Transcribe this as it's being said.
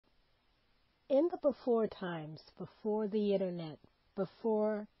in the before times, before the internet,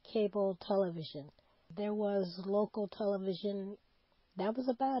 before cable television, there was local television. That was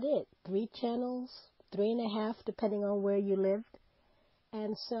about it. 3 channels, 3.5, depending on where you lived.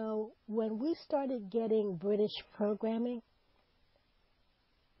 And so when we started getting British programming,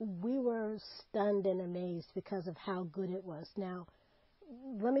 we were stunned and amazed because of how good it was. Now,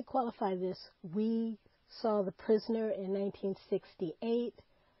 let me qualify this. We saw The Prisoner in 1968,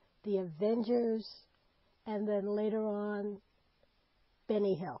 The Avengers, and then later on,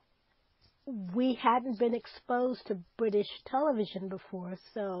 Benny Hill. We hadn't been exposed to British television before,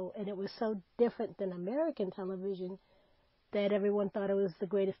 and it was so different than American television that everyone thought it was the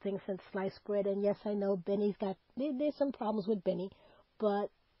greatest thing since sliced bread. And yes, I know there's some problems with Benny, but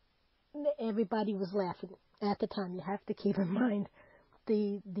everybody was laughing at the time. You have to keep in mind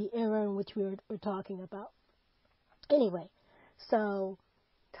the era in which we're talking about. Anyway, so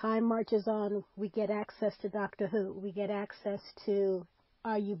time marches on. We get access to Doctor Who. We get access to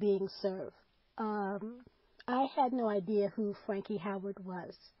Are You Being Served? I had no idea who Frankie Howerd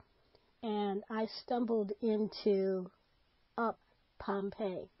was, and I stumbled into Up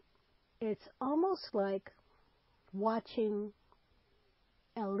Pompei. It's almost like watching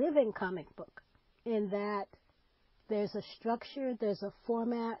a living comic book in that there's a structure, there's a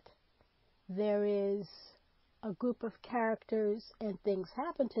format, there is a group of characters, and things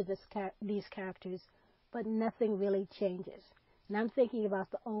happen to these characters, but nothing really changes. And I'm thinking about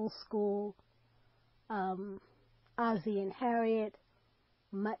the old school Ozzie and Harriet,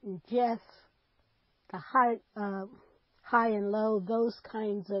 Mutt and Jeff, the High and Low, those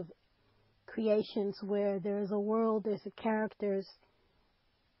kinds of creations where there's a world, there's the characters,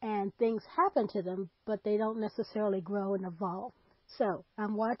 and things happen to them, but they don't necessarily grow and evolve. So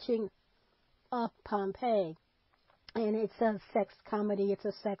I'm watching Up Pompei, and it's a sex comedy, it's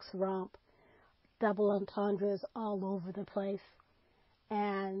a sex romp, double entendres all over the place,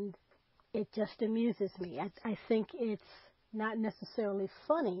 and it just amuses me. I think it's not necessarily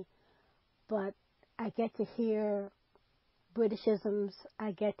funny, but I get to hear Britishisms,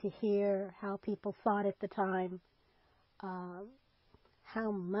 I get to hear how people thought at the time,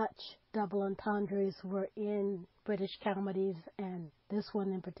 how much double entendres were in British comedies, and this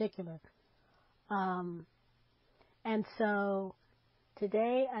one in particular. And so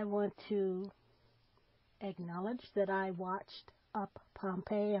today I want to acknowledge that I watched Up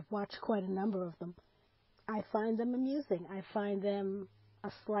Pompei. I've watched quite a number of them. I find them amusing. I find them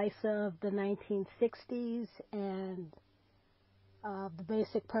a slice of the 1960s, and the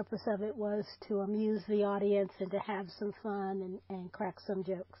basic purpose of it was to amuse the audience and to have some fun and crack some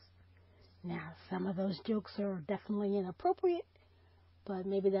jokes. Now, some of those jokes are definitely inappropriate, but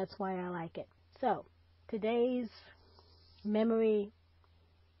maybe that's why I like it. So, today's memory,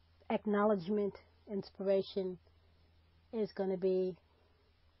 acknowledgement, inspiration is going to be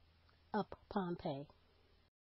Up Pompei.